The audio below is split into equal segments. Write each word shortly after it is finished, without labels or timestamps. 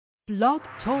Blog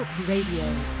Talk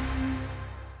Radio.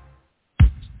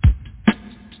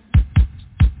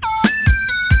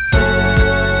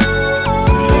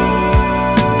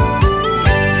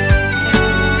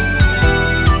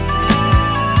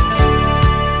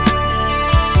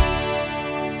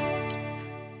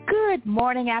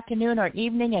 Morning, afternoon, or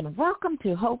evening, and welcome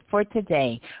to Hope for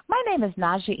Today. My name is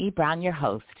Naja E. Brown, your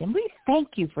host, and we thank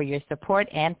you for your support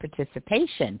and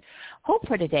participation. Hope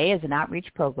for Today is an outreach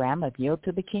program of Yield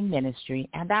to the King Ministry,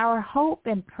 and our hope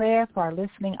and prayer for our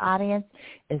listening audience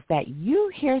is that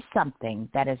you hear something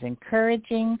that is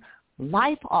encouraging,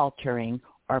 life-altering,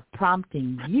 or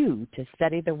prompting you to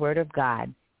study the Word of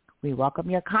God. We welcome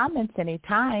your comments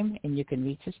anytime, and you can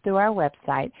reach us through our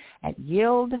website at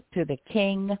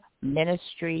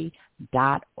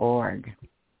yieldtothekingministry.org.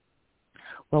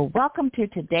 Well, welcome to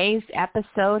today's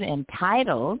episode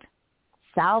entitled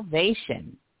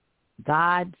Salvation,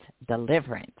 God's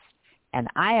Deliverance. And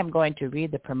I am going to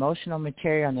read the promotional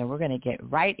material, and then we're going to get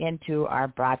right into our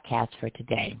broadcast for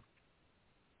today.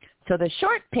 So the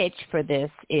short pitch for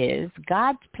this is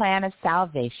God's plan of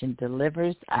salvation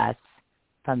delivers us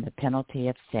from the penalty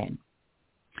of sin.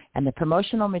 And the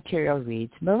promotional material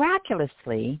reads,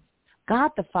 miraculously,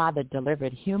 God the Father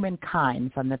delivered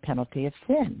humankind from the penalty of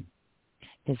sin.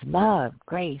 His love,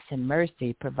 grace, and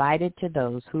mercy provided to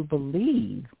those who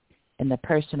believe in the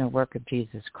person and work of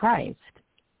Jesus Christ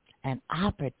an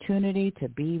opportunity to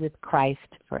be with Christ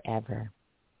forever.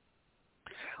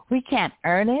 We can't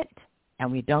earn it,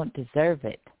 and we don't deserve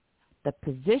it. The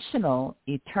positional,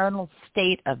 eternal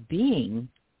state of being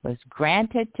was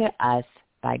granted to us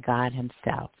by God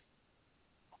himself.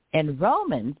 In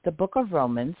Romans, the book of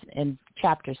Romans, in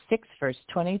chapter 6, verse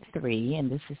 23,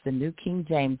 and this is the New King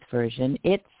James Version,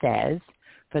 it says,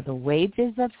 for the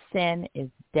wages of sin is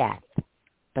death,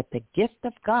 but the gift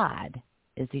of God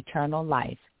is eternal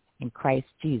life in Christ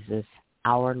Jesus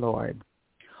our Lord.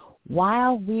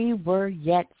 While we were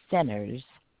yet sinners,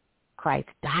 Christ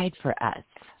died for us.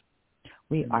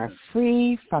 We are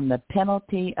free from the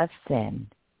penalty of sin,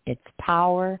 its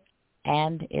power,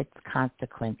 and its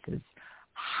consequences.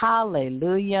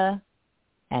 Hallelujah,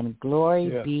 and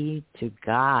glory be to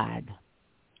God.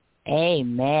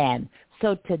 Amen.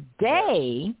 So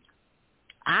today,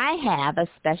 I have a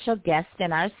special guest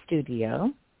in our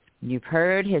studio. You've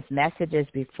heard his messages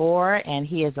before, and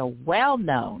he is a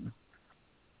well-known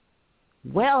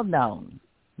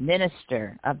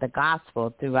minister of the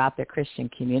gospel throughout the Christian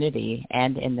community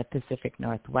and in the Pacific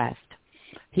Northwest.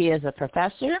 He is a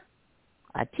professor,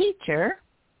 a teacher,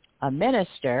 a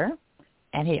minister,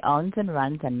 and he owns and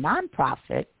runs a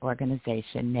nonprofit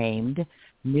organization named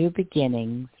New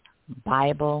Beginnings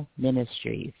Bible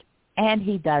Ministries. And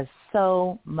he does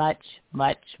so much,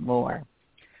 much more.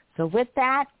 So with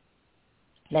that,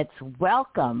 let's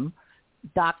welcome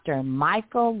Dr.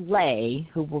 Michael Lay,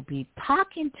 who will be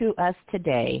talking to us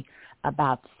today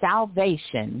about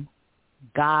salvation,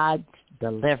 God's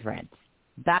deliverance.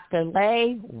 Dr.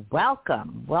 Lay,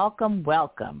 welcome, welcome,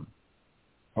 welcome.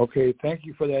 Okay, thank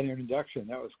you for that introduction.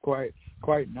 That was quite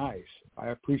nice. I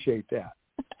appreciate that.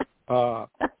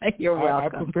 You're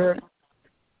welcome.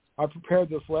 I prepared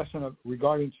this lesson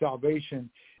regarding salvation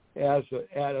at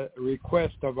a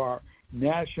request of our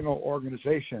national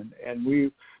organization, and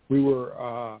we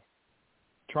were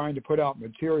trying to put out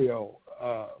material,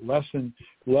 lessons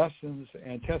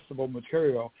and testable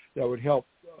material that would help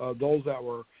those that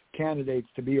were candidates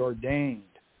to be ordained,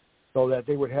 so that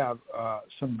they would have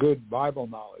some good Bible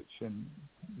knowledge and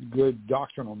good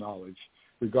doctrinal knowledge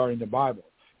regarding the Bible.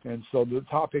 And so the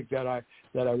topic that I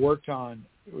worked on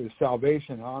was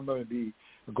salvation. I'm going to be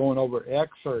going over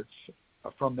excerpts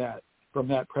from that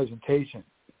presentation.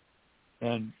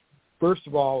 And first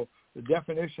of all, the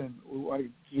definition, we want to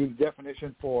do the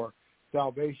definition for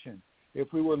salvation.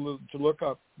 If we were to look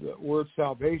up the word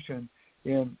salvation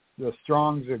in the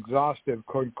Strong's exhaustive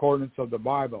concordance of the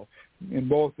Bible, in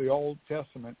both the Old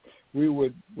Testament, we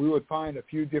would find a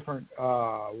few different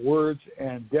words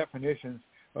and definitions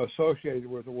associated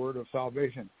with the word of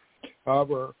salvation.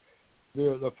 However,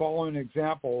 the following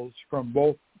examples from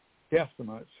both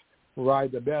Testaments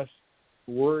provide the best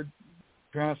word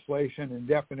translation and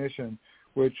definition,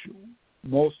 which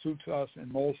most suits us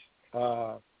and most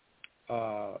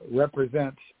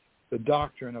represents the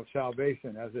doctrine of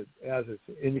salvation as it's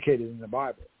indicated in the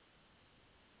Bible.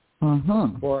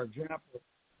 Mm-hmm. For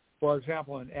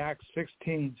example, in Acts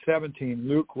 16:17,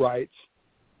 Luke writes,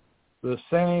 "The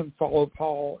same followed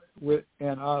Paul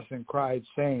and us and cried,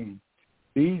 saying,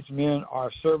 These men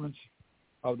are servants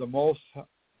of the Most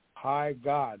High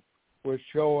God, which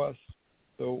show us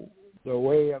the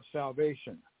way of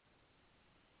salvation."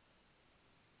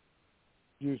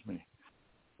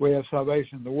 way of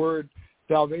salvation. The word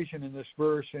salvation in this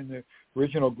verse in the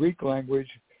original Greek language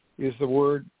is the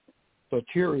word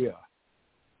soteria.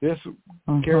 This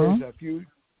carries a few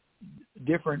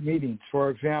different meanings. For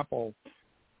example,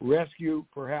 rescue,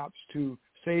 perhaps to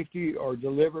safety or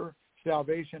deliver,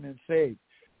 salvation and save.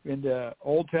 In the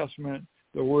Old Testament,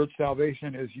 the word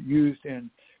salvation is used in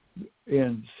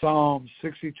Psalm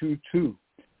 62:2.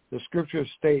 The scripture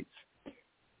states,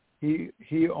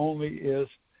 He only is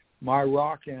my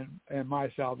rock and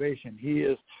my salvation. He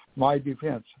is my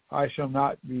defense. I shall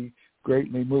not be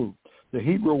greatly moved. The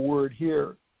Hebrew word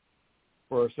here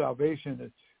for salvation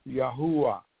is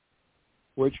Yahuwah,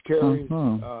 which carries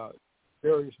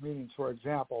various meanings. For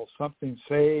example, something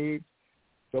saved,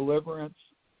 deliverance,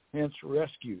 hence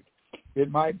rescued.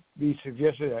 It might be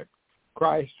suggested that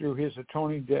Christ, through his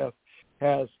atoning death,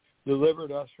 has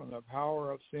delivered us from the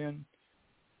power of sin,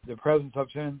 the presence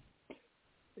of sin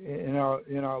in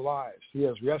our lives. He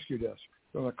has rescued us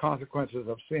from the consequences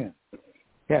of sin.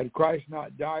 Had Christ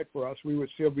not died for us, we would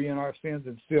still be in our sins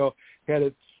and still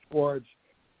headed towards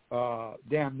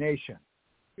damnation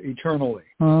eternally.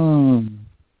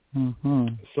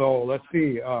 So let's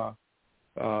see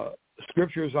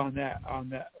scriptures on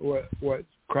that what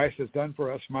Christ has done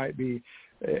for us might be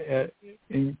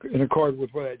in accord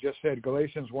with what I just said.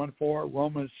 Galatians 1:4,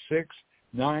 Romans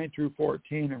 6:9 through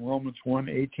 14, and Romans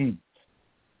 1:18.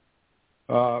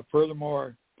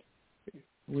 Furthermore,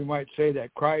 we might say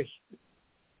that Christ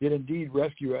did indeed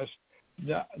rescue us,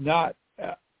 not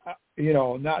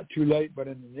too late, but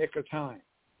in the nick of time.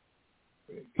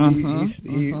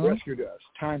 He rescued us,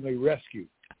 timely rescue.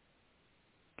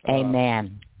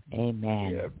 Amen.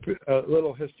 Yeah, a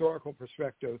little historical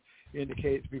perspective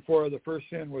indicates before the first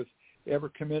sin was ever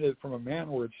committed from a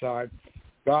manward side,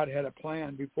 God had a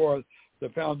plan before the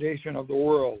foundation of the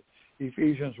world.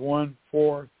 Ephesians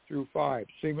 1:4 through 5.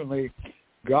 Seemingly,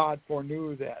 God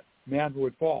foreknew that man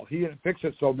would fall. He didn't fix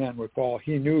it so man would fall.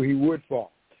 He knew he would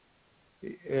fall.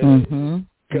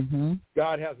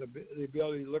 God has the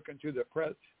ability to look into the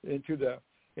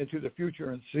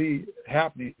future and see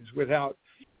happenings without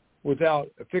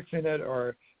fixing it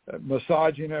or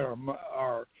massaging it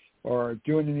or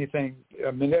doing anything,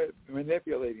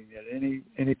 manipulating it in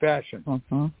any fashion.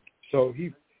 So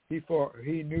he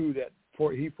foreknew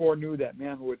that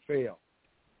man would fail.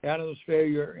 Adam's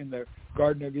failure in the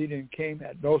Garden of Eden came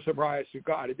at no surprise to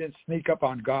God. It didn't sneak up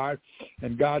on God,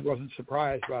 and God wasn't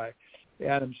surprised by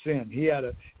Adam's sin. He had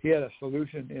a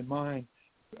solution in mind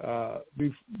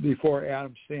before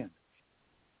Adam's sin.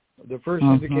 The first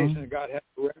indication that God had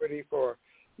a remedy for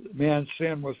man's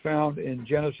sin was found in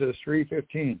Genesis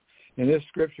 3:15. In this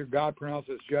scripture, God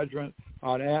pronounces judgment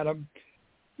on Adam,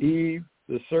 Eve,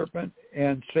 the serpent,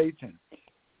 and Satan.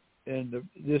 And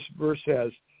this verse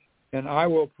says, "And I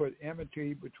will put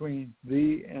enmity between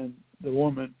thee and the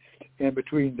woman, and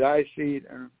between thy seed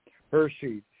and her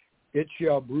seed. It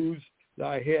shall bruise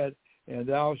thy head, and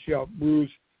thou shalt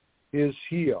bruise his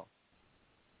heel."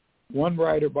 One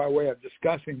writer, by way of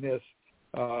discussing this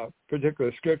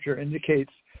particular scripture,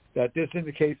 indicates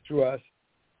to us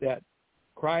that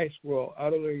Christ will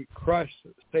utterly crush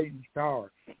Satan's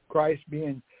power, Christ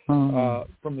being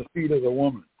from the seed of the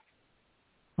woman.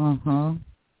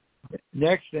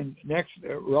 Next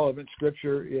relevant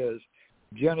scripture is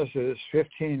Genesis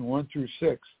 15:1 through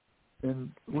 6,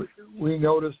 and we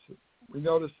notice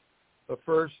the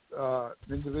first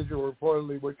individual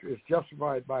reportedly which is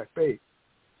justified by faith.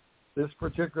 This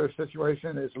particular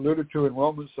situation is alluded to in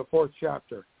Romans, the 4th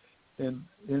chapter. In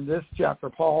this chapter,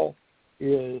 Paul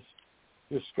is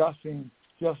discussing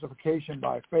justification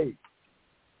by faith,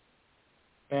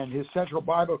 and his central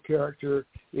Bible character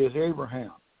is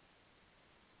Abraham.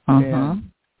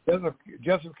 And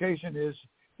justification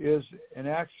is an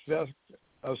aspect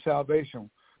of salvation.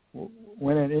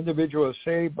 When an individual is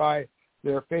saved by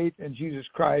their faith in Jesus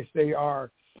Christ, they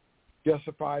are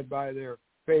justified by their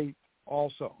faith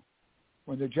also.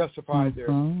 When they're justified,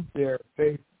 their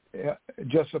faith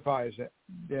justifies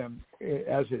them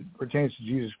as it pertains to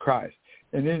Jesus Christ.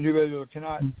 An individual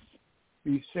cannot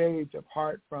be saved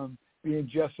apart from being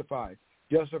justified.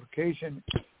 Justification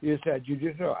is that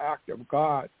judicial act of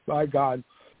God, by God,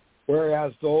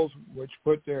 whereas those which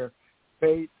put their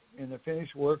faith in the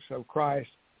finished works of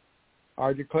Christ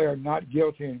are declared not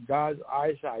guilty in God's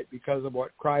eyesight because of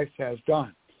what Christ has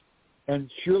done. And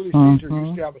Shirley Caesar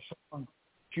used to have a song.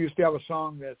 She used to have a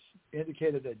song that's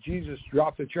indicated that Jesus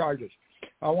dropped the charges.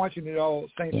 I want you to know,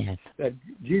 saints, that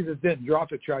Jesus didn't drop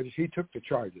the charges. He took the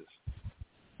charges.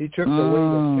 He took the weight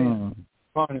of sin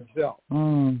upon himself.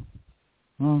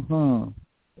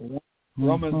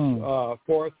 Romans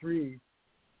 4:3,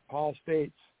 Paul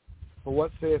states, For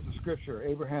what saith the Scripture?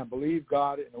 Abraham believed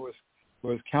God, and it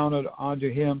was counted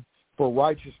unto him for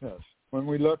righteousness. When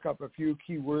we look up a few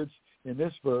key words in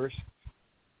this verse,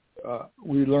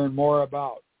 we learn more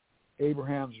about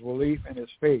Abraham's belief and his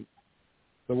faith.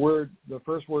 The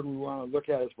first word we want to look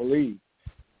at is believe.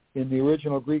 In the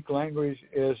original Greek language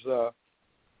is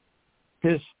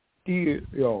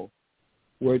pistio,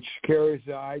 which carries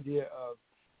the idea of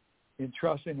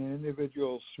entrusting an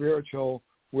individual's spiritual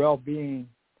well-being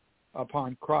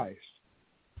upon Christ.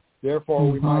 Therefore,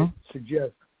 we might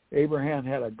suggest Abraham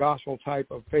had a gospel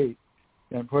type of faith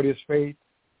and put his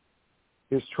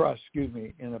trust,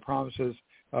 in the promises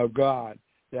of God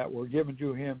that were given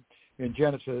to him in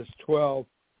Genesis 12,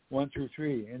 1 through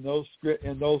 3. In those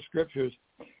scriptures,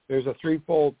 there's a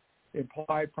threefold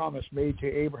implied promise made to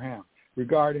Abraham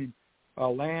regarding a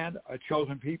land, a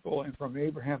chosen people, and from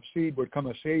Abraham's seed would come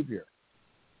a Savior.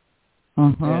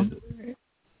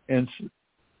 And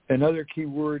another key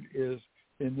word is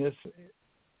in this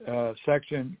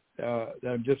section that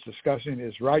I'm just discussing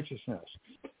is righteousness.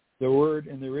 The word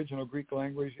in the original Greek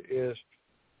language is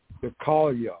the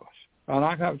kalios. And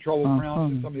I'm having trouble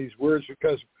pronouncing some of these words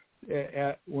because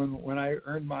when I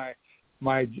earned my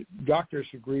doctor's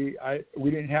degree, we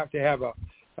didn't have to have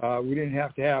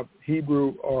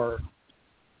Hebrew or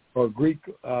Greek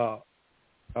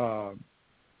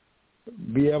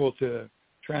be able to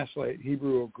translate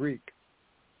Hebrew or Greek.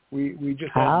 We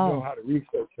just had to know how to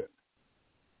research it.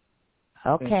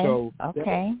 Okay. And so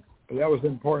that was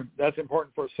important. That's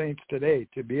important for saints today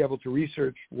to be able to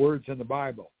research words in the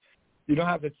Bible. You don't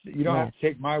have to. You don't have to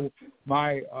take my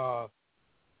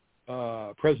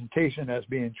presentation as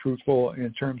being truthful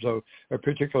in terms of a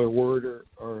particular word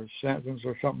or sentence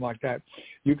or something like that.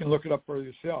 You can look it up for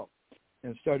yourself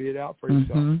and study it out for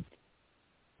yourself.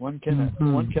 One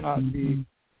cannot be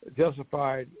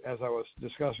justified, as I was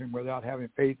discussing, without having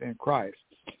faith in Christ.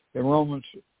 In Romans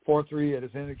 4:3, it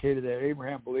is indicated that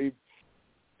Abraham believed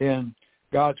in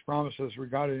God's promises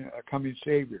regarding a coming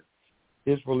Savior.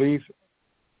 His belief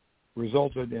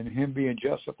resulted in him being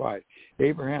justified.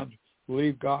 Abraham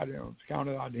believed God and it was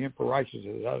counted on him for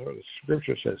righteousness. That's what the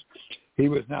Scripture says. He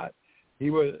was not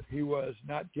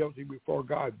guilty before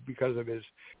God because of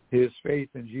his faith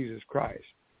in Jesus Christ.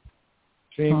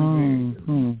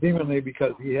 Seemingly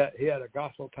because he had a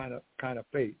gospel kind of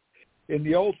faith. In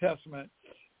the Old Testament,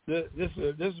 this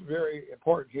is very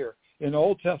important here. In the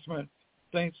Old Testament,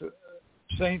 saints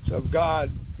of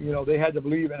God, they had to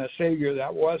believe in a Savior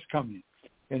that was coming.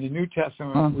 In the New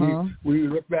Testament, we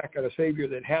look back at a Savior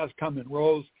that has come and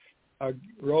rose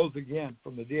again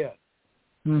from the dead.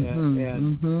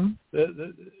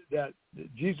 That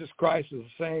Jesus Christ is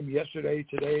the same yesterday,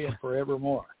 today, and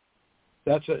forevermore.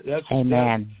 That's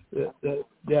Amen.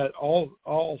 That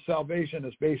all salvation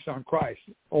is based on Christ.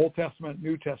 Old Testament,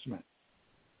 New Testament.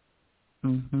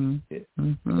 In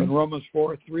Romans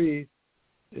 4:3,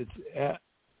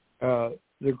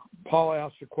 Paul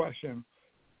asks the question,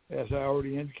 as I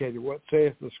already indicated, what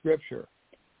saith the Scripture?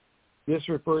 This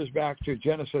refers back to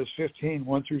Genesis 15,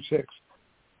 1 through 6,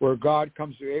 where God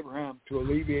comes to Abraham to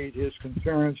alleviate his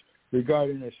concerns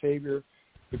regarding a Savior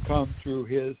to come through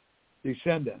his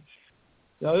descendants.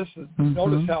 Now,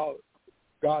 notice how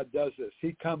God does this.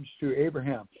 He comes to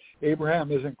Abraham.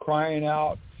 Abraham isn't crying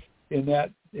out in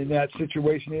that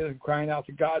situation. He isn't crying out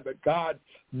to God, but God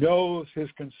knows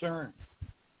his concern,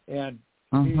 and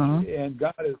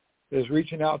God is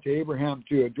reaching out to Abraham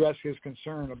to address his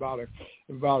concern about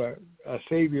a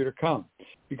Savior to come,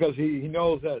 because he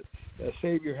knows that a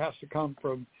Savior has to come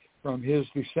from his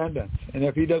descendants, and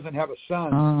if he doesn't have a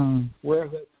son, where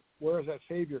is that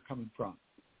Savior coming from?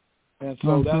 And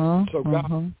so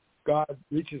God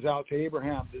reaches out to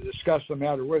Abraham to discuss the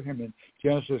matter with him in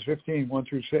Genesis 15, 1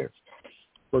 through 6,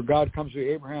 where God comes to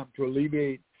Abraham to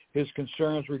alleviate his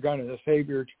concerns regarding the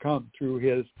Savior to come through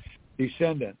his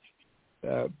descendants.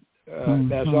 As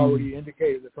already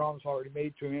indicated, the promise already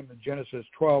made to him in Genesis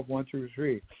 12, 1 through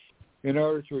 3. In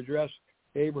order to address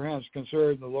Abraham's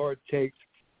concern, the Lord takes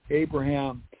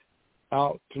Abraham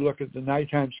out to look at the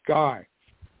nighttime sky.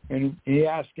 And he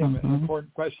asked him an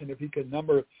important question, if he could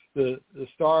number the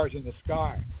stars in the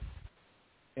sky.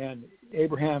 And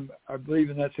Abraham, I believe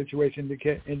in that situation,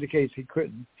 indicates he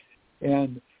couldn't.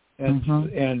 And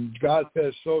God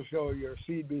says, so shall your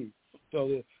seed be.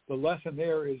 So the lesson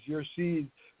there is your seed,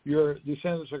 your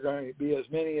descendants are going to be as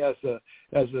many as the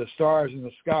stars in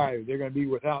the sky. They're going to be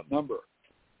without number.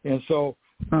 And so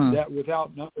that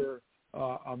without number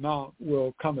amount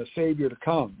will come a Savior to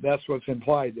come. That's what's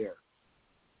implied there.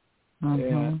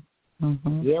 And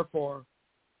therefore,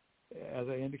 as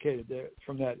I indicated,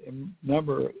 from that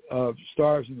number of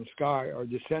stars in the sky or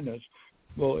descendants,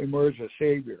 will emerge a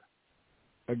Savior.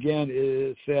 Again, it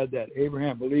is said that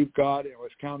Abraham believed God and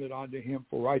was counted unto him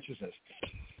for righteousness.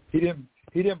 He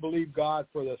didn't believe God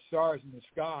for the stars in the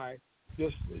sky,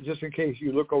 just in case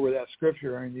you look over that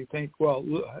scripture and you think, well,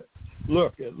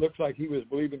 look, it looks like he was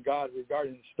believing God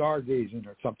regarding stargazing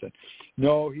or something.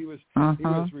 No, he was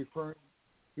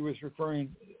referring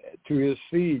to his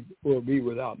seed will be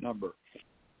without number.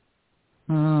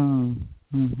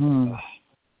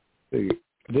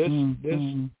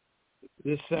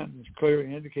 This sentence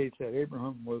clearly indicates that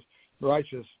Abraham was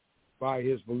righteous by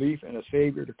his belief in a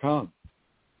Savior to come.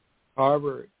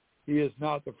 However, he is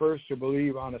not the first to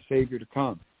believe on a Savior to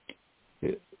come.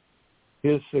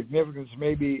 His significance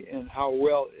may be in how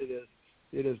well it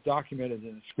is documented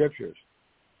in the Scriptures,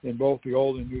 in both the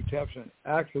Old and New Testament.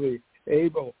 Actually,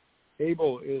 Abel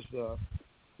is the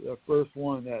first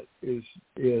one that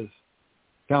is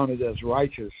counted as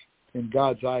righteous in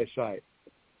God's eyesight.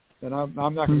 And I'm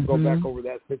not going to go back over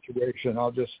that situation.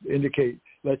 I'll just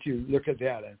let you look at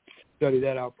that and study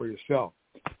that out for yourself.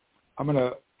 I'm going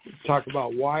to talk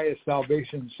about why is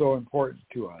salvation so important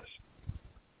to us.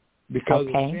 Because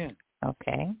of sin.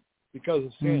 Okay. Because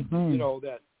of sin. You know,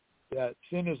 that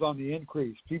sin is on the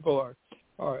increase. People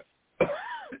are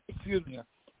excuse me,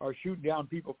 are shooting down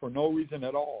people for no reason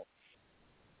at all.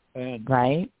 And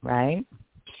right.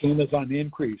 Sin is on the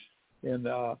increase. And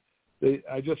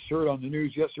I just heard on the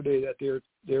news yesterday that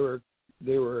they were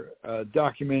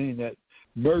documenting that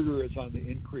murder is on the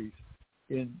increase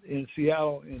in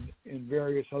Seattle and in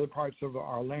various other parts of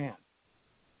our land.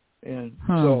 And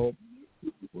so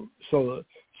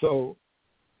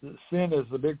the sin is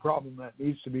the big problem that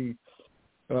needs to be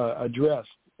addressed.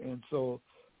 And so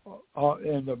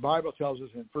and the Bible tells us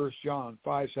in 1 John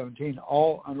 5:17,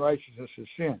 all unrighteousness is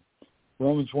sin.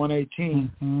 Romans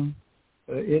 1:18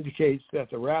 indicates that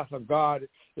the wrath of God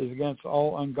is against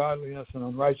all ungodliness and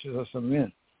unrighteousness of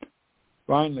men.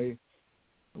 Finally,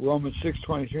 Romans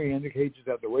 6:23 indicates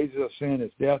that the wages of sin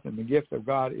is death and the gift of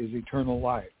God is eternal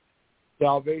life.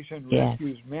 Salvation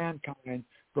rescues mankind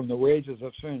from the wages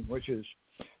of sin, which is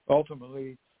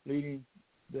ultimately leading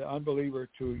the unbeliever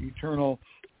to eternal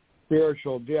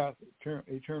spiritual death,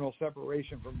 eternal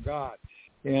separation from God.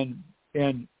 And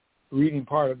reading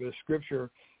part of the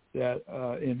scripture that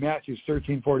in Matthew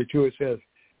 13:42 it says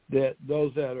that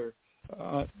those that are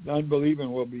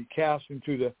unbelieving will be cast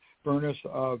into the furnace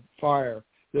of fire.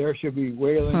 There should be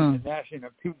wailing and gnashing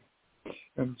of teeth.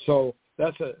 And so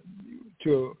that's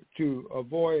to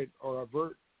avoid or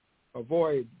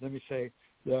avoid, let me say,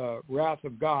 the wrath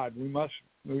of God. We must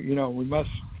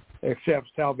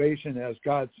accept salvation as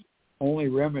God's only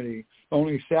remedy,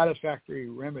 only satisfactory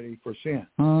remedy for sin.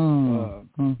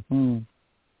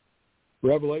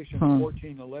 Revelation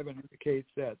 14:11 indicates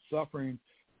that suffering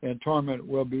and torment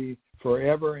will be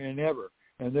forever and ever,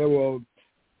 and they will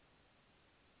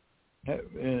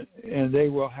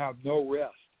have no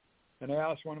rest. And I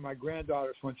asked one of my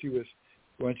granddaughters when she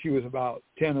was about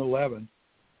 10 or 11,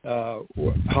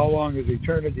 how long is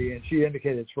eternity? And she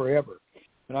indicated it's forever.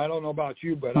 And I don't know about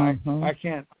you, but I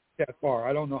can't get that far.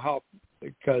 I don't know how,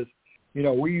 because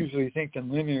we usually think in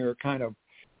linear kind of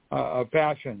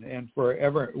fashion, and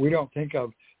forever. We don't think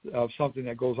of something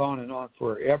that goes on and on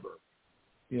forever,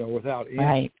 without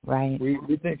end. Right.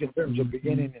 We think in terms of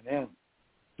beginning and end.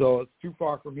 So it's too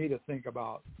far for me to think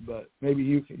about, but maybe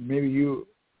you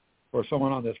or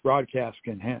someone on this broadcast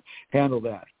can handle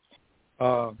that.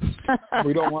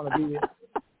 We don't want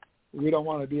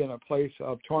to be in a place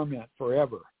of torment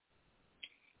forever,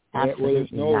 where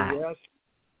there's no rest,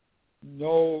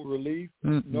 no relief,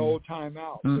 no time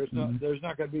out. There's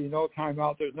not going to be no time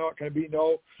out. There's not going to be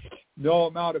no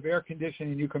amount of air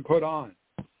conditioning you can put on.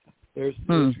 There's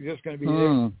just going to be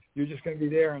there. You're just going to be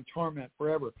there in torment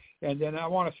forever. And then I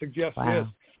want to suggest this,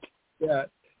 that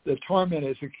the torment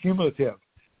is accumulative.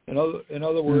 In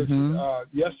other words,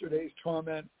 yesterday's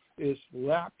torment is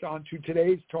lapped onto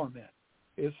today's torment.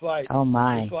 It's like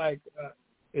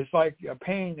it's like a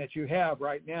pain that you have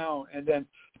right now, and then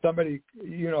somebody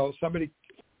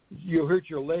you hurt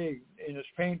your leg and it's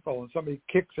painful, and somebody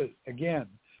kicks it again,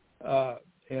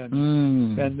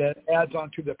 and that adds on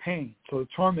to the pain. So the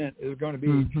torment is going to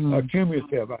be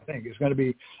accumulative. I think it's going to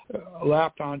be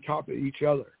lapped on top of each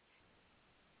other.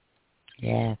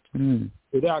 Yeah.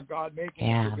 Without God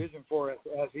making provision for us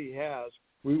as He has,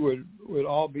 we would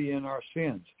all be in our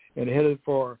sins and headed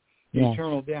for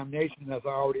eternal damnation, as I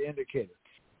already indicated.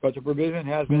 But the provision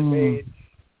has been made.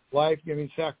 Life-giving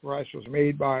sacrifice was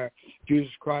made by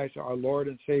Jesus Christ, our Lord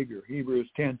and Savior, Hebrews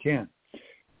 10:10.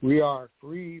 We are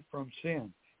free from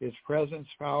sin, its presence,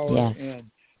 power,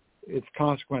 its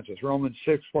consequences. Romans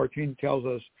 6:14 tells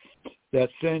us that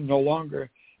sin no longer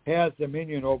has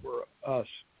dominion over us.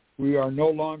 We are no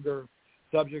longer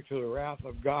subject to the wrath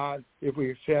of God if we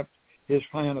accept his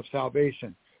plan of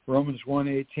salvation. Romans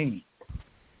 1:18.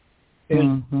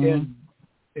 In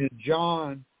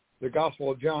John, the Gospel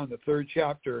of John, the 3rd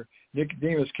chapter,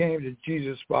 Nicodemus came to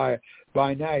Jesus by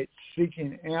night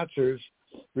seeking answers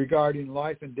regarding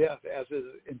life and death, as is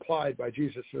implied by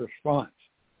Jesus' response.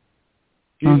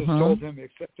 Jesus told him,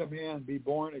 except a man be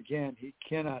born again, he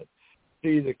cannot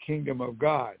see the kingdom of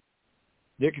God.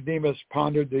 Nicodemus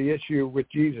pondered the issue with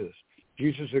Jesus.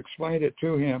 Jesus explained it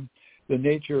to him, the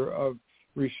nature of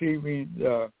receiving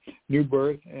the new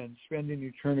birth and spending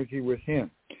eternity with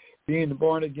him. Being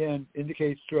born again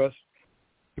indicates to us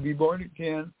to be born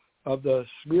again of the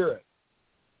Spirit.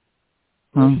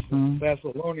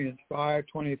 Thessalonians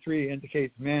 5:23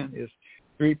 indicates man is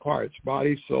 3 parts: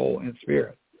 body, soul, and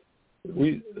spirit.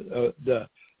 The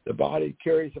body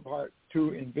carries apart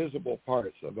 2 invisible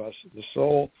parts of us, the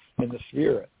soul and the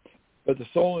spirit. But the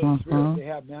soul and the spirit, they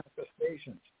have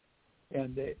manifestations,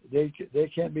 and they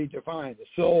can be defined. The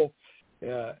soul,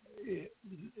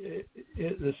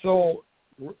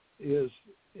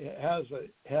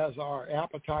 has our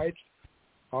appetites,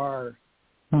 our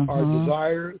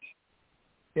desires,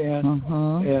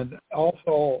 and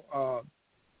also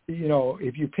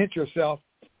if you pinch yourself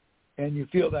and you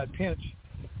feel that pinch,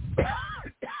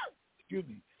 excuse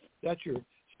me, that's your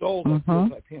soul that feels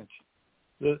that pinch.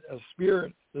 The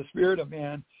spirit of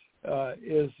man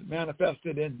is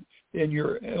manifested in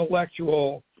your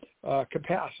intellectual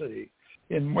capacity.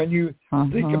 And when you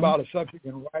think about a subject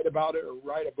and write about it or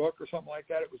write a book or something like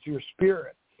that, it was your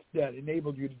spirit that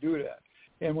enabled you to do that.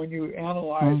 And when you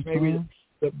analyze maybe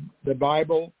the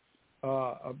Bible,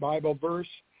 a Bible verse,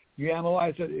 you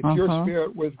analyze it. It's your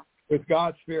spirit with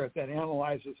God's spirit that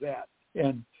analyzes that.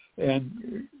 And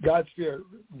God's spirit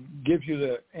gives you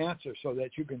the answer so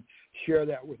that you can share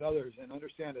that with others and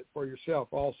understand it for yourself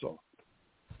also.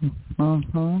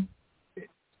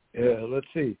 Let's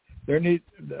see.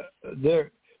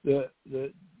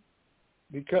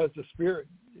 Because the spirit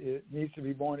needs to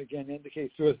be born again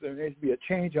indicates to us there needs to be a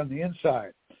change on the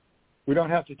inside. We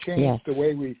don't have to change the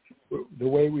way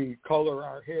we color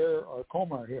our hair or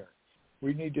comb our hair.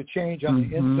 We need to change on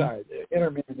the inside. The inner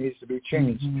man needs to be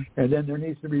changed, and then there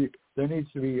needs to be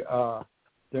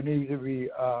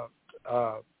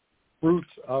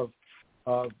fruits of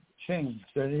change.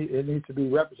 It needs to be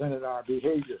represented in our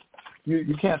behavior.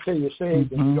 You can't say you're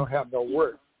saved and you don't have no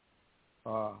work.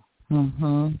 I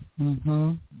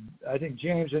think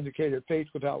James indicated faith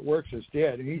without works is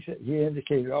dead, and he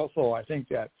indicated also, I think,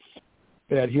 that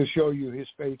he'll show you his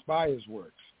faith by his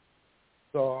works.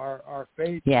 So our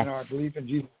faith and our belief in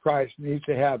Jesus Christ needs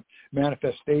to have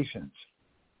manifestations,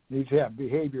 needs to have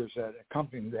behaviors that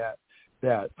accompany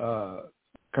that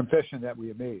confession that we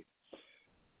have made.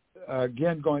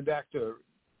 Again, going back to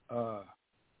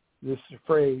this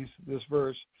phrase, this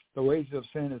verse, the wages of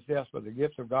sin is death, but the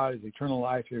gift of God is eternal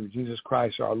life through Jesus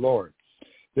Christ our Lord.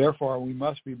 Therefore, we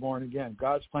must be born again.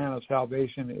 God's plan of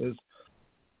salvation is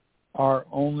our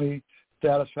only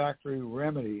satisfactory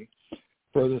remedy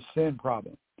for the sin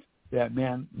problem that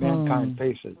mankind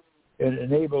faces. It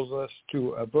enables us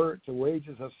to avert the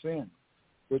wages of sin,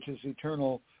 which is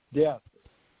eternal death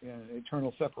and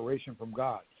eternal separation from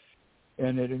God.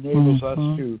 And it enables us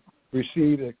to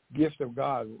receive the gift of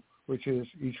God, which is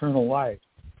eternal life.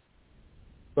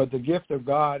 But the gift of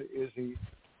God is the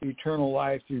eternal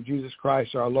life through Jesus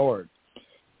Christ our Lord.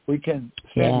 We can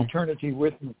spend eternity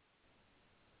with him.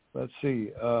 Let's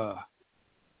see.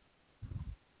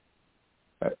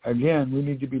 Again, we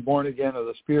need to be born again of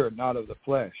the Spirit, not of the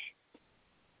flesh.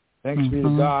 Thanks be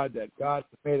to God that God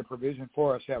has made a provision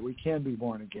for us that we can be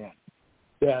born again,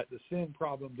 that the sin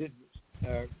problem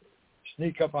didn't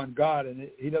sneak up on God, and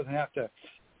he doesn't have to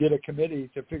get a committee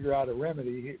to figure out a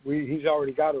remedy. He's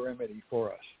already got a remedy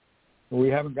for us. We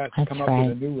haven't got to come up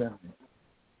with a new remedy.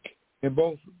 In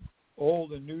both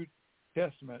Old and New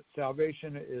Testament,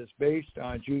 salvation is based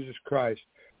on Jesus Christ,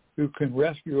 who can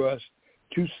rescue us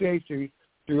to safety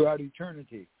throughout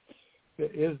eternity.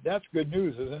 That's good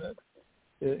news, isn't it?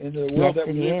 In the world that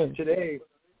we live in today,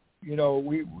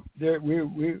 we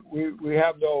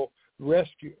have no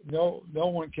rescue. No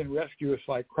one can rescue us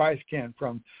like Christ can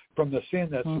from the sin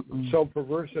that's so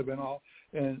perversive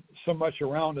and so much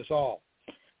around us all.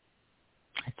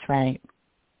 That's right.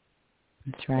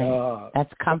 That's right.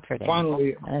 That's comforting.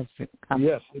 Finally,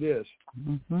 yes, it is.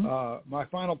 My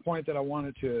final point that I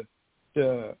wanted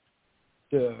to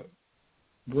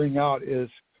bring out is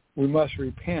we must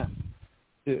repent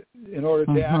in order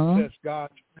to access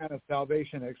God's plan of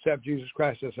salvation, accept Jesus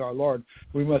Christ as our Lord,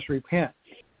 we must repent.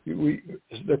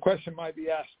 The question might be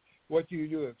asked, what do you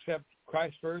do? Accept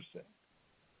Christ first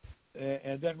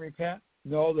and then repent?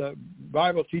 No, the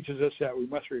Bible teaches us that we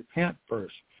must repent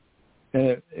first.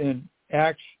 In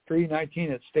Acts 3:19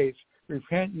 it states,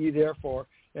 repent ye therefore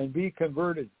and be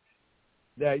converted,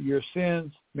 that your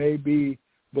sins may be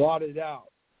blotted out.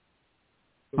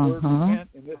 The word repent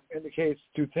in this indicates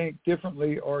to think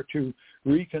differently or to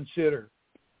reconsider.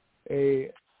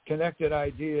 A connected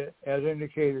idea, as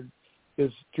indicated,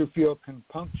 is to feel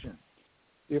compunction.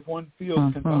 If one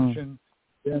feels compunction,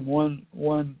 then one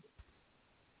would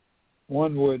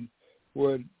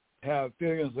have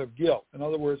feelings of guilt. In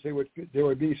other words, there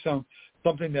would be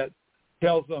something that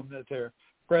tells them that their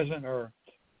present or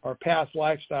past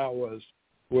lifestyle was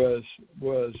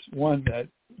one that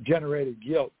generated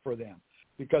guilt for them,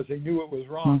 because they knew it was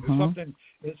wrong. There's something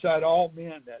inside all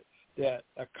men that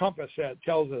a compass that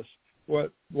tells us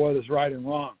what is right and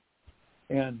wrong.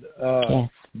 And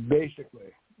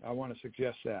basically, I want to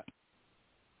suggest that.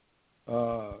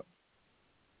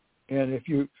 And if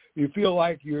you feel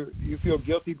like you feel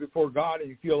guilty before God and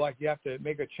you feel like you have to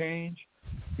make a change,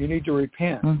 you need to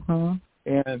repent.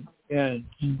 And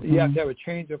you have to have a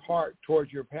change of heart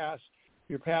towards your past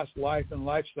life and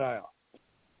lifestyle,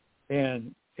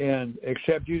 and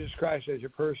accept Jesus Christ as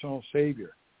your personal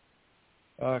Savior.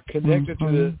 Connected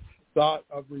to the thought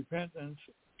of repentance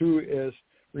too is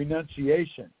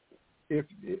renunciation. If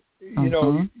you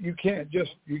know, you can't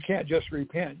just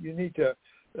repent. You need to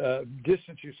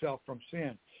distance yourself from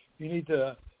sin. You need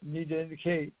to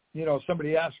indicate. You know,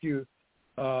 somebody asks you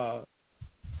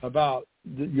about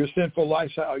your sinful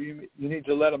lifestyle. You need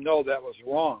to let them know that was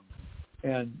wrong,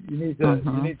 and you need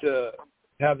to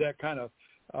have that kind of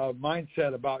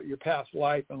mindset about your past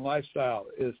life and lifestyle.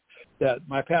 Is that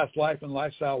my past life and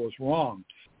lifestyle was wrong,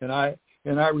 and I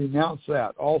renounce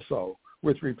that also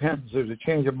with repentance. There's a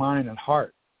change of mind and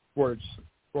heart towards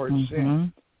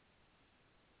sin.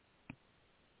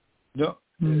 No,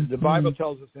 the Bible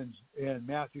tells us in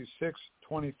Matthew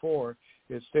 6:24,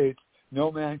 it states,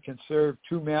 "No man can serve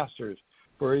two masters,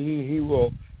 for he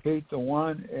will hate the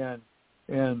one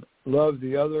and love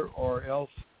the other, or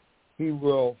else he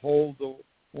will hold the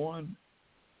one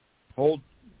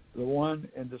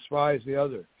and despise the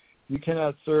other. You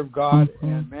cannot serve God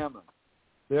and mammon.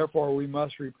 Therefore, we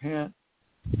must repent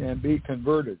and be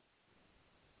converted.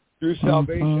 Through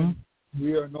salvation,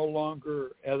 we are no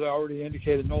longer, as I already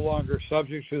indicated, no longer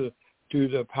subject to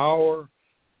the power,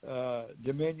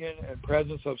 dominion, and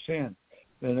presence of sin.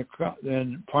 And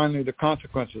finally, the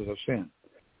consequences of sin,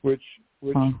 which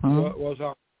was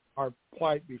our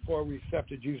plight before we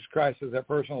accepted Jesus Christ as our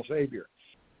personal Savior.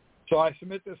 So I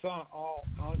submit this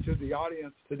onto the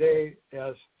audience today,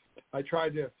 as I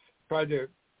tried to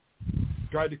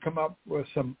come up with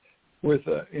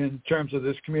in terms of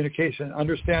this communication,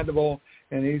 understandable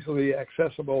and easily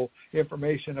accessible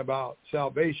information about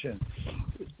salvation,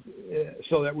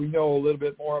 so that we know a little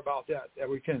bit more about that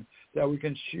we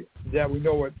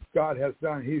know what God has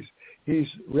done. He's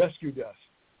rescued us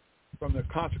from the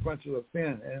consequences of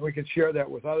sin, and we can share that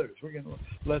with others. We can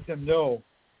let them know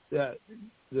that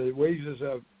the wages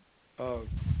of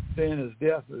sin is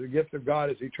death, but the gift of God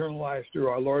is eternal life through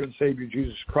our Lord and Savior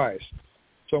Jesus Christ.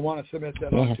 So I want to submit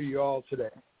that on to you all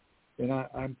today. And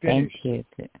I'm finished.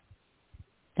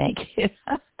 Thank you.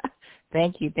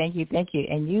 Thank you.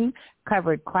 And you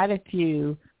covered quite a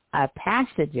few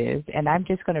passages, and I'm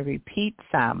just going to repeat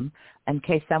some in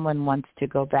case someone wants to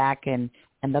go back and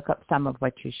look up some of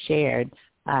what you shared.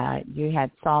 You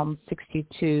had Psalm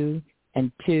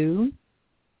 62:2.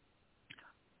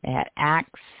 You had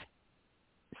Acts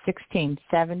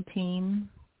 16:17.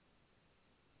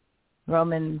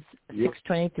 Romans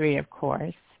 6:23, of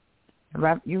course.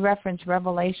 You referenced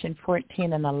Revelation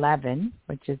 14:11,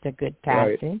 which is a good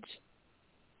passage. Right.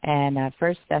 And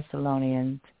 1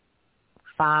 Thessalonians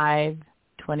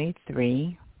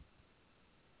 5:23.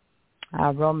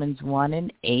 Romans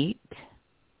 1:8.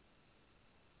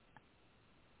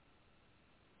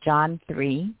 John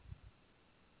 3.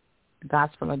 The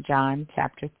Gospel of John,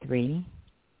 chapter 3.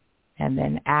 And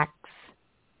then Acts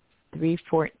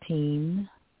 3:14.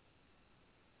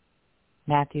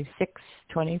 Matthew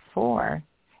 6:24,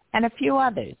 and a few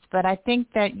others. But I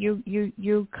think that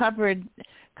you covered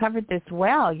this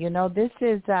well. You know, this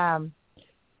is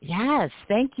yes.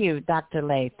 Thank you, Dr.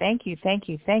 Lay. Thank you.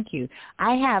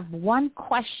 I have one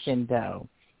question though.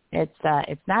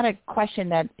 It's not a question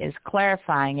that is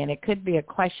clarifying, and it could be a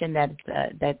question that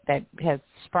has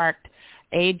sparked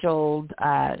age-old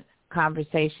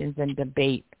conversations and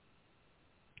debate.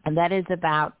 And that is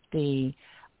about the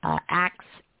Acts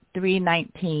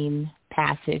 3:19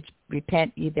 passage,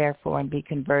 repent ye therefore and be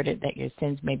converted that your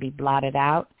sins may be blotted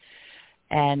out.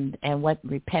 And what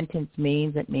repentance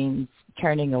means, it means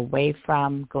turning away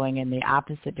from, going in the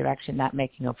opposite direction, not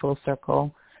making a full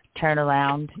circle, turn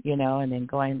around, and then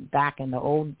going back in the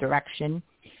old direction.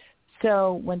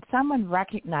 So when someone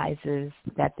recognizes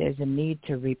that there's a need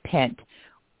to repent,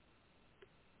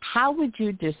 how would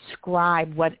you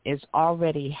describe what is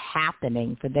already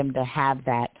happening for them to have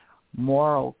that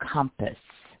moral compass?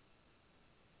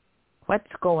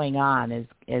 What's going on?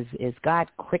 Is God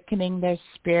quickening their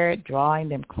spirit, drawing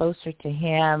them closer to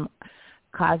Him,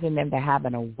 causing them to have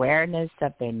an awareness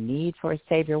of their need for a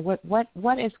Savior?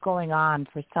 What is going on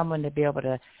for someone to be able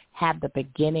to have the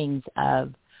beginnings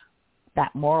of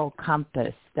that moral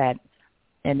compass, that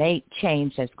innate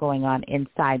change that's going on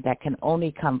inside that can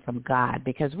only come from God?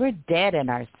 Because we're dead in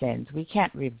our sins. We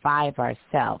can't revive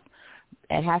ourselves.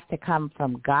 It has to come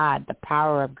from God, the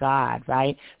power of God,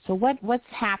 right? So what's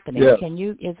happening? Yes.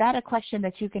 Is that a question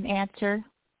that you can answer?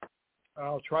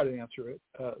 I'll try to answer it.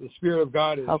 The Spirit of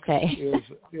God is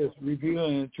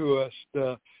revealing to us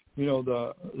the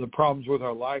problems with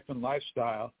our life and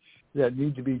lifestyle that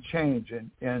need to be changed,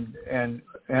 and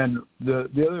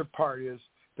the other part is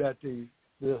that the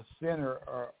sinner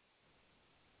or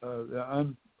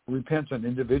the unrepentant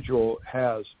individual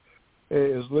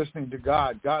is listening to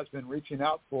God. God's been reaching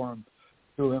out to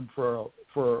him for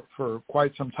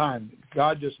quite some time.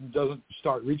 God just doesn't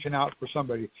start reaching out for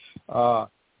somebody, on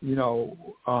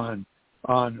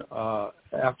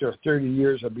after 30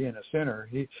 years of being a sinner.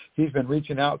 He's been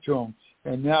reaching out to him,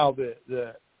 and now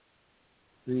the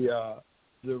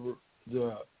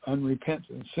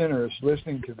unrepentant sinner is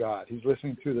listening to God. He's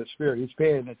listening to the Spirit. He's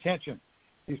paying attention.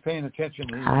 He's giving it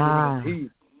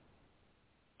heed.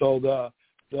 So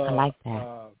I like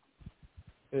that.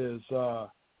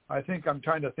 I think I'm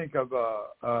trying to think of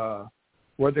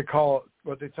what they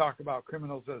talk about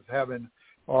criminals as having,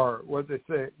 or what they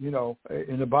say,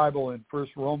 in the Bible in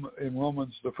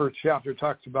Romans, the first chapter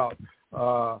talks about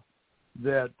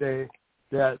that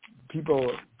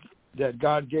people that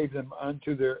God gave them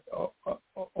unto their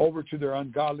over to their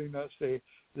ungodliness. They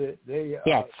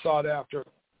yes. sought after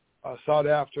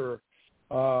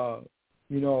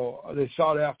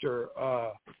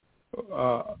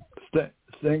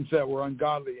things that were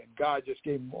ungodly, and God just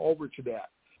gave them over to that.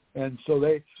 And so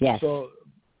so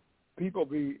people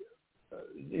they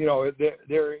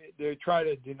try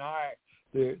to deny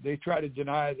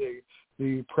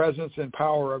the presence and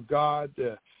power of God.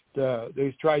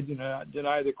 They try to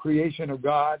deny the creation of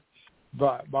God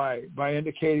by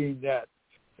indicating that,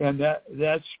 and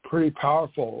that's pretty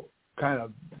powerful.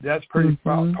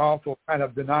 Powerful kind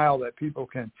of denial that people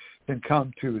can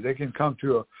come to. They can come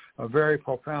to a very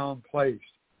profound place,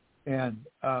 and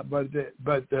but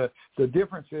the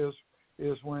difference is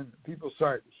when people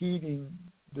start heeding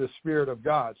the Spirit of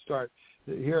God, start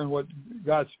hearing what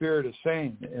God's Spirit is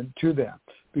saying and to them,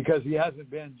 because He hasn't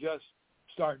been just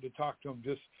starting to talk to them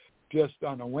just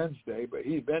on a Wednesday, but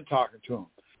He's been talking to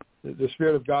them. The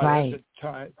Spirit of God right. isn't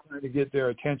trying to get their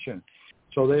attention.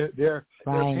 So they're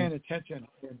right. paying attention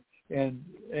and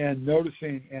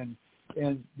noticing, and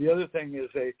the other thing is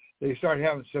they start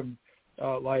having some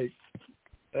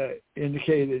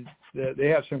indicated that they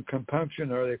have some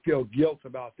compunction, or they feel guilt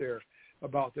about their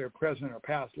present or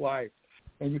past life,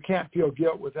 and you can't feel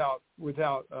guilt without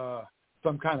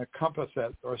some kind of compass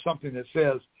or something that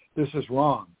says this is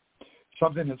wrong.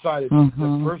 Something inside of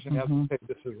the person has to say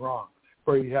this is wrong,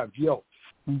 or you have guilt.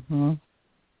 Mm-hmm.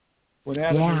 When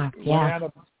Adam and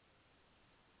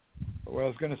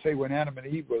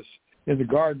Eve was in the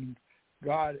garden,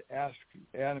 God asked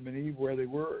Adam and Eve where they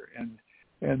were, and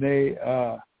they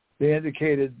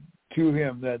indicated to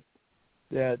him that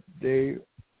they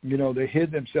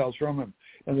hid themselves from him,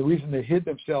 and the reason they hid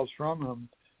themselves from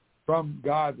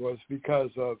God was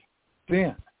because of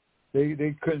sin.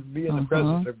 They couldn't be in the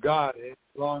presence of God any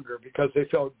longer because they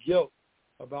felt guilt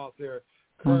about their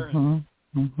current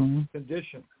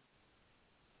condition,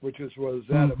 which was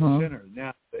that of a sinner.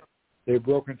 Now they've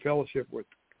broken fellowship with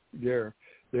their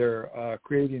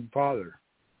creating Father.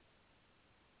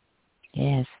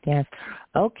 Yes.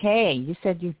 Okay, you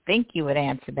said you think you would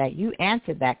answer that. You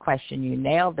answered that question. You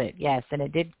nailed it. Yes, and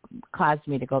it did cause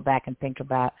me to go back and think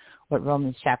about what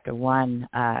Romans chapter 1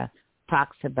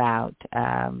 talks about.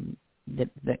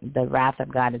 The wrath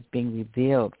of God is being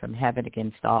revealed from heaven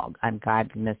against all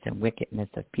ungodliness and wickedness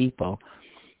of people,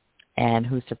 and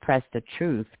who suppress the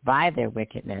truth by their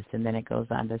wickedness. And then it goes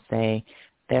on to say,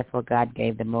 therefore God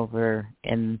gave them over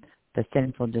in the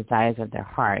sinful desires of their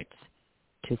hearts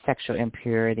to sexual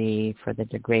impurity, for the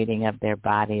degrading of their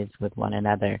bodies with one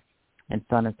another, and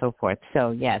so on and so forth.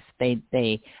 So yes, he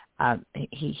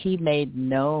made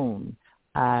known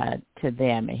to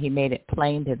them, and he made it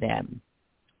plain to them,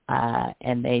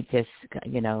 and they just,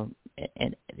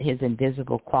 his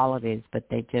invisible qualities, but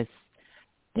they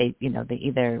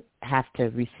either have to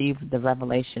receive the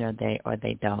revelation or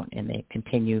they don't, and they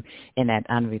continue in that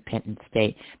unrepentant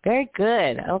state. Very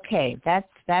good. Okay, that's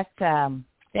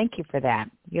thank you for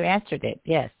that. You answered it.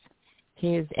 Yes,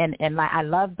 I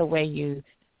love the way you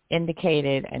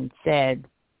indicated and said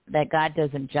that God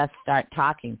doesn't just start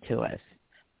talking to us.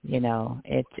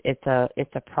 It's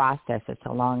a process. It's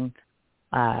a long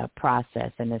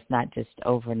process, and it's not just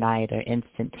overnight or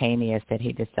instantaneous that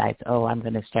he decides, oh, I'm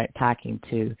going to start talking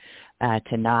to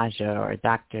Naja or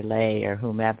Dr. Lay or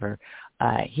whomever.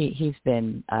 He's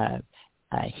been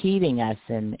heeding us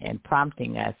and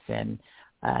prompting us and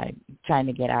trying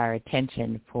to get our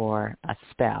attention for a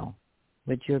spell.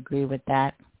 Would you agree with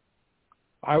that?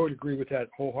 I would agree with that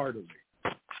wholeheartedly.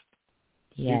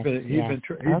 Yes, he's been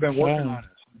working on us.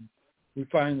 We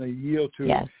finally yield to.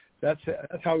 Yes. That's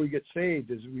how we get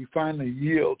saved. Is we finally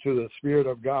yield to the Spirit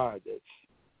of God.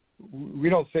 We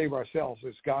don't save ourselves.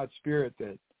 It's God's Spirit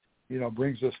that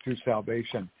brings us to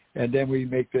salvation, and then we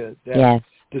make that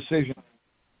decision.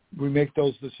 We make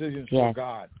those decisions for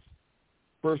God.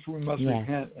 First, we must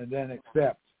repent and then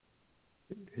accept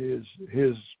His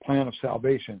plan of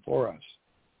salvation for us.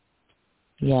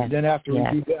 Yes. And then after we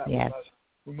do that,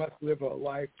 we must live a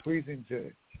life pleasing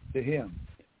to Him.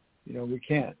 We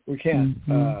can't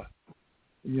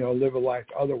live a life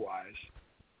otherwise.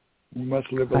 We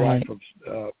must live a life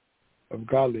of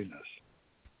godliness.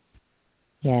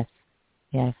 Yes.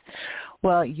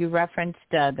 Well, you referenced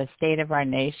the state of our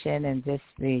nation and just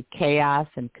the chaos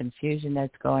and confusion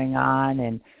that's going on,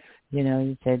 and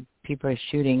you said people are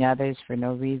shooting others for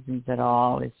no reasons at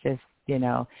all. It's just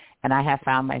and I have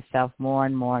found myself more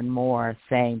and more and more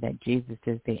saying that Jesus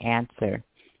is the answer.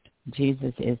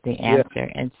 Jesus is the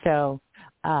answer. And so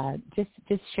just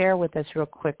share with us real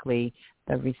quickly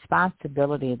the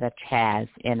responsibility that has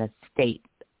in the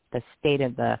state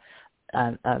of the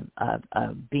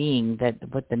being,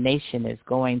 that what the nation is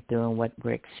going through and what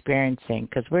we're experiencing,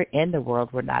 because we're in the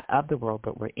world. We're not of the world,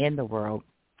 but we're in the world.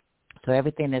 So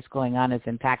everything that's going on is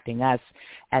impacting us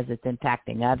as it's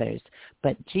impacting others.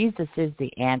 But Jesus is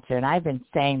the answer, and I've been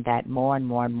saying that more and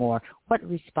more and more. What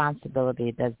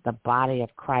responsibility does the body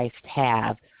of Christ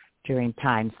have during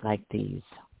times like these?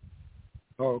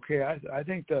 Okay, I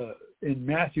think in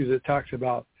Matthew it talks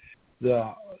about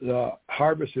the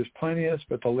harvest is plenteous,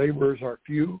 but the laborers are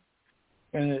few.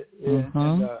 And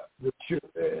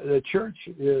the church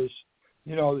is,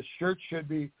 the church should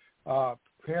be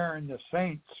preparing the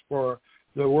saints for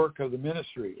the work of the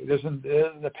ministry. It isn't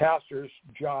the pastor's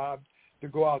job to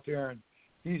go out there, and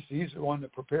he's the one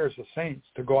that prepares the saints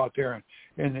to go out there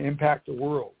and impact the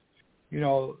world.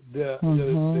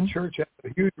 The church has a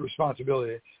huge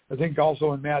responsibility. I think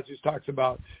also in Matthew it talks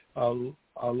about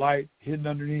a light hidden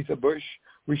underneath a bush.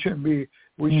 We shouldn't be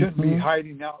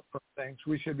hiding out from things.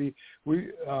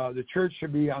 The church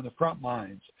should be on the front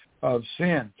lines of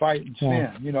sin, fighting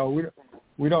sin.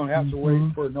 We don't have to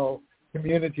wait for no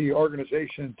community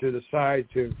organization to decide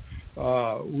to.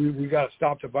 We got to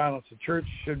stop the violence. The church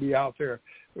should be out there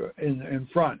in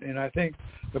front. And I think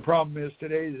the problem is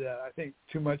today that I think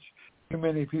too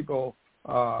many people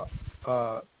are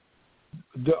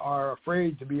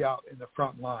afraid to be out in the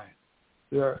front line.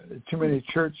 There are too many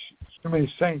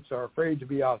saints are afraid to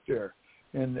be out there,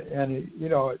 and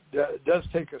it does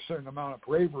take a certain amount of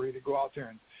bravery to go out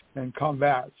there and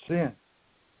combat sin.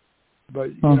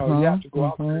 But you have to go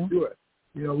out there and do it.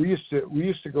 We used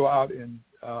to go out and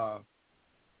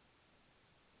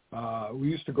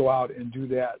do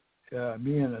that.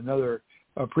 Me and another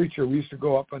preacher, we used to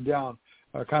go up and down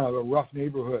kind of a rough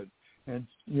neighborhood and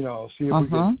see if we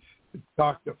could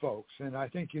talk to folks. And I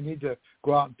think you need to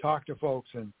go out and talk to folks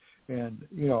and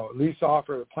at least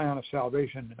offer the plan of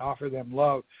salvation and offer them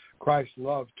love, Christ's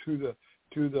love to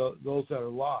those that are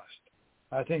lost.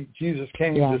 I think Jesus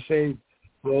came to save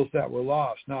those that were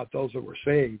lost, not those that were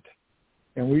saved.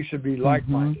 And we should be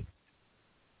like-minded.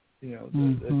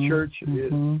 The church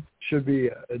should be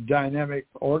a dynamic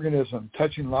organism,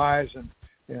 touching lives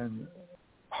and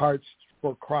hearts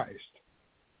for Christ.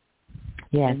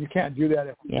 Yes. And you can't do that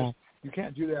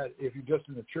if you're just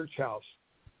in the church house.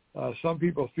 Some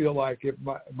people feel like if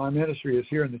my ministry is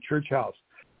here in the church house,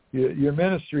 your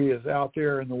ministry is out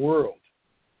there in the world,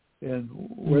 and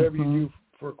whatever you do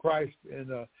for Christ in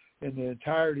the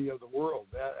entirety of the world,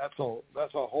 that's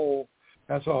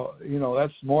That's all.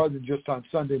 That's more than just on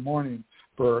Sunday morning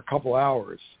for a couple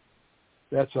hours.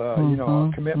 That's a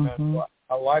a commitment,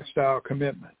 a lifestyle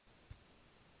commitment.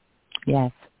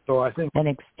 Yes. So I think an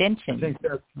extension. I think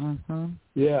that's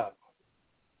yeah.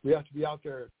 We have to be out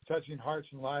there touching hearts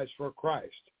and lives for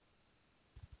Christ.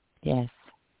 Yes.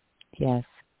 Yes.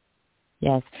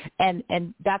 Yes.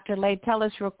 And Dr. Lay, tell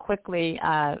us real quickly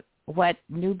what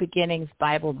New Beginnings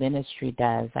Bible Ministry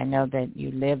does. I know that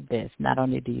you live this. Not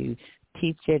only do you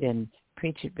teach it and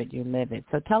preach it, but you live it.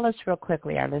 So tell us real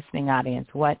quickly, our listening audience,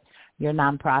 what your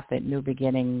nonprofit New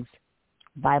Beginnings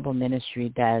Bible Ministry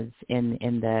does in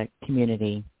the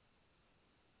community.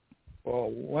 Well,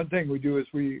 one thing we do is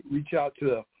we reach out to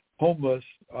the homeless,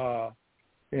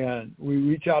 and we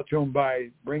reach out to them by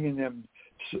bringing them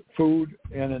food.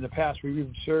 And in the past, we've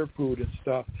even served food and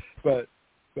stuff. But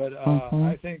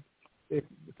I think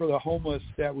for the homeless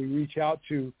that we reach out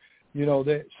to,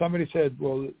 somebody said,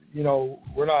 well,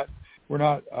 we're not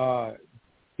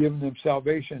giving them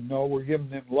salvation. No, we're giving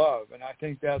them love. And I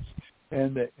think that's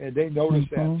and they notice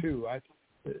that too.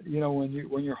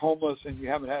 When you're homeless and you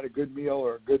haven't had a good meal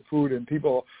or good food, and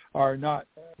people are not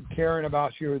caring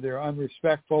about you, or they're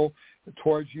unrespectful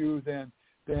towards you, then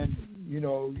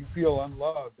you feel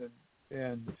unloved.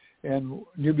 And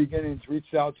New Beginnings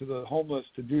reached out to the homeless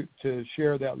to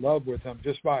share that love with them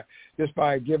just by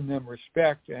giving them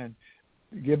respect and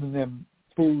giving them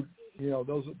food.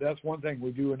 That's one thing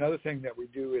we do. Another thing that we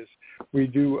do is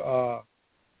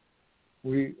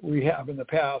we have in the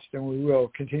past, and we will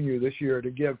continue this year,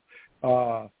 to give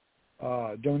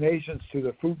donations to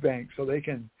the food bank so they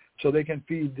can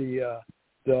feed the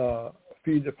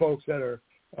folks that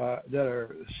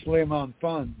are slim on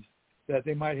funds, that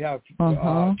they might have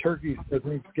turkeys for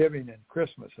Thanksgiving and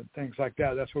Christmas and things like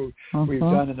that. That's what we've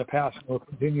done in the past, and we'll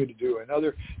continue to do.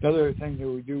 Another thing that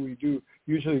we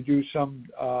usually do some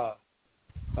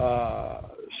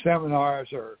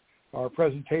seminars or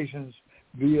presentations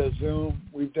via Zoom.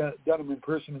 We've done them in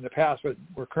person in the past, but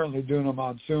we're currently doing them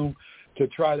on Zoom to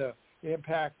try to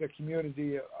impact the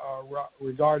community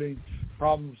regarding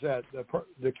problems that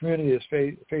the community is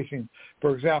facing.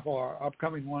 For example, our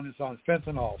upcoming one is on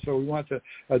fentanyl. So we want to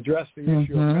address the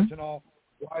issue of fentanyl.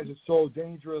 Why is it so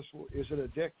dangerous? Is it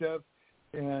addictive?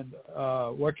 And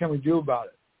what can we do about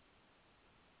it?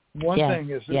 One thing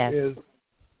is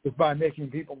by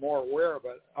making people more aware of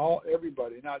it.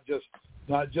 Everybody, not just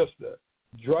the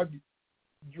drug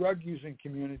using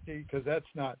community, because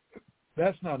that's not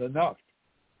enough.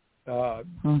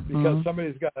 Because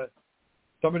somebody's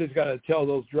got to tell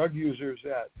those drug users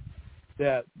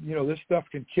that this stuff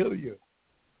can kill you,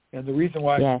 and the reason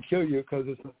why it can kill you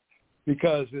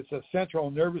because it's a central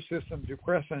nervous system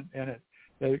depressant, and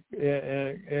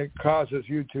it causes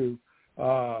you to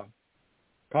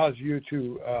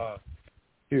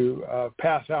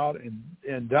pass out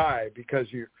and die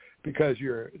because you're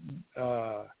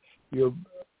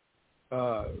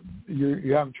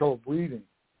having trouble breathing.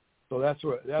 So that's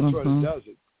what it does.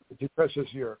 It depresses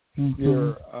your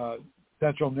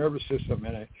central nervous system,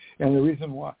 and the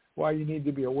reason why you need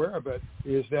to be aware of it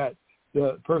is that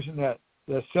the person that's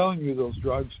selling you those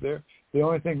drugs, the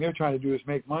only thing they're trying to do is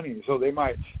make money. So they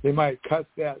might cut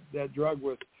that drug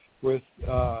with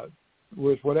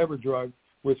whatever drug,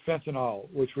 with fentanyl,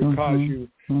 which would cause you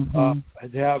to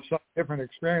have some different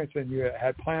experience than you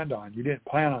had planned on. You didn't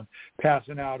plan on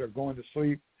passing out or going to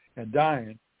sleep and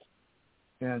dying,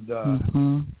 and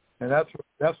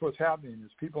that's what's happening.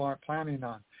 Is people aren't planning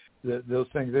on those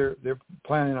things. They're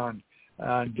planning on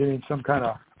getting some kind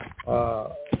of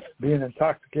being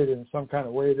intoxicated in some kind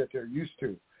of way that they're used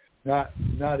to, not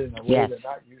in a way they're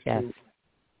not used to,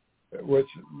 which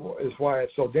is why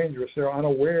it's so dangerous. They're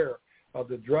unaware of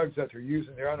the drugs that they're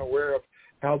using. They're unaware of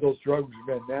how those drugs have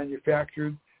been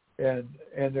manufactured, and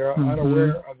they're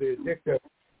unaware of the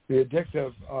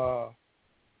addictive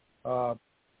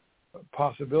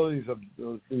possibilities of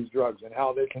these drugs, and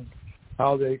how they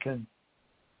can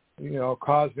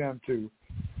cause them to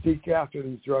seek after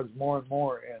these drugs more and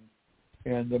more,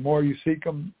 and the more you seek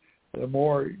them, the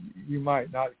more you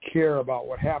might not care about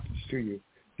what happens to you.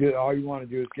 All you want to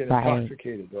do is get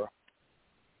intoxicated.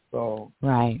 So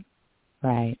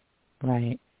Right.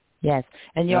 Yes,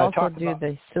 and you also do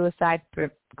the suicide.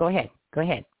 Go ahead.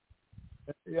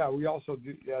 Yeah, we also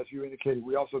do, as you indicated,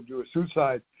 we also do a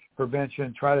suicide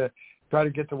prevention. Try to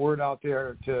get the word out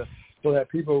there so that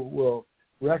people will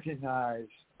recognize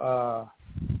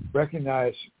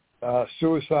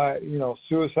suicide.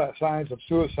 Suicide, signs of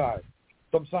suicide.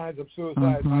 Some signs of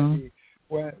suicide might be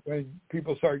when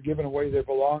people start giving away their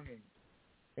belongings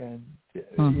and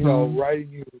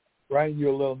writing writing you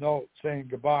a little note saying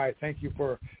goodbye. Thank you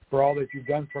for all that you've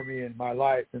done for me in my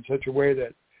life in such a way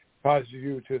that causes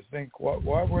you to think,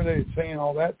 why were they saying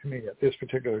all that to me at this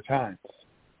particular time?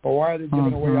 Or why are they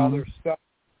giving away all their stuff?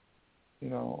 You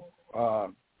know,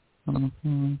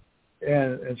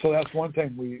 and so that's one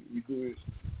thing we do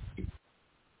is,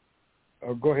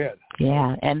 go ahead.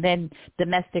 Yeah, and then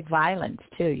domestic violence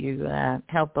too. You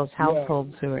help those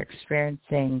households who are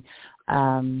experiencing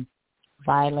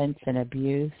violence and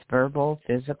abuse, verbal,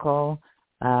 physical,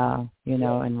 you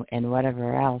know, and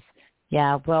whatever else.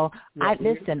 Yeah, well, I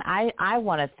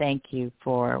want to thank you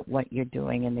for what you're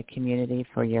doing in the community,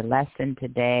 for your lesson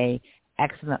today,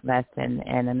 excellent lesson,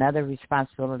 and another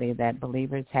responsibility that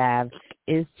believers have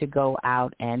is to go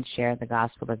out and share the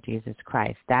gospel of Jesus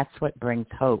Christ. That's what brings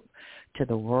hope to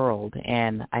the world,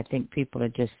 and I think people are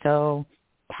just so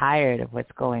tired of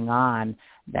what's going on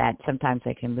that sometimes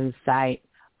they can lose sight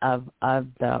of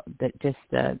the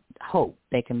hope.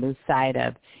 They can lose sight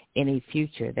of any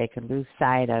future. They can lose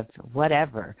sight of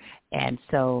whatever. And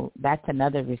so that's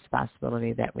another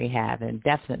responsibility that we have, and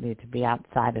definitely to be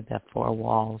outside of the four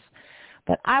walls.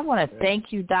 But I want to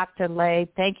thank you, Dr. Lay.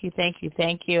 Thank you.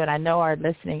 And I know our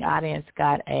listening audience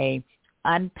got a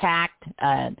unpacked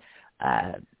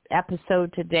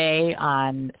episode today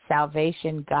on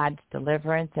salvation, God's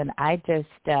deliverance. And I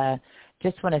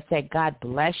just want to say God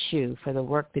bless you for the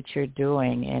work that you're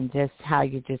doing and just how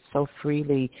you just so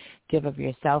freely give of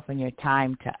yourself and your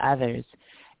time to others.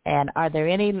 And are there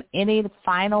any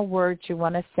final words you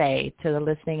want to say to the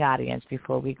listening audience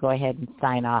before we go ahead and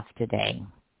sign off today?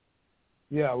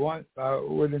 Yeah, I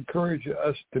would encourage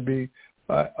us to be,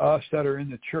 us that are in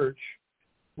the church,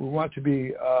 we want to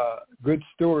be good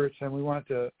stewards, and we want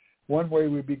to, one way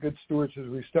we be good stewards is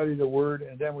we study the Word,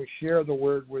 and then we share the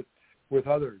Word with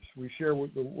others. We share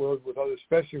the Word with others,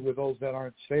 especially with those that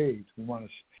aren't saved. We want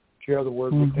to share the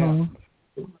Word with them.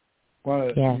 We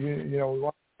want to, we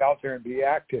want to be out there and be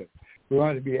active. We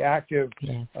want to be active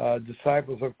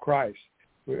disciples of Christ.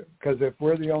 Because if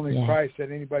we're the only Christ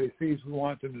that anybody sees, we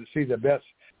want them to see the best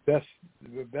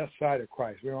side of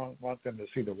Christ. We don't want them to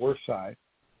see the worst side.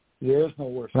 There is no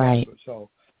worst side. So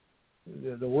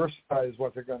the worst side is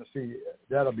what they're going to see.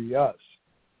 That'll be us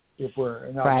if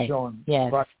we're not showing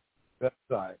Christ that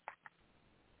side.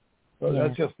 So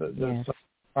that's just the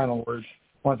final words.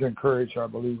 I want to encourage our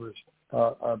believers and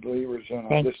our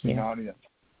listening audience.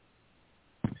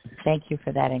 Thank you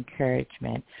for that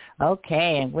encouragement.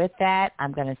 Okay, and with that,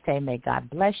 I'm going to say may God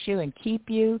bless you and keep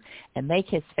you and make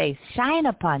his face shine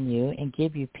upon you and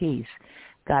give you peace.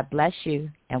 God bless you,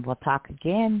 and we'll talk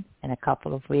again in a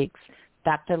couple of weeks.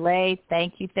 Dr. Lay,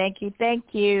 thank you. Thank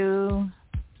you.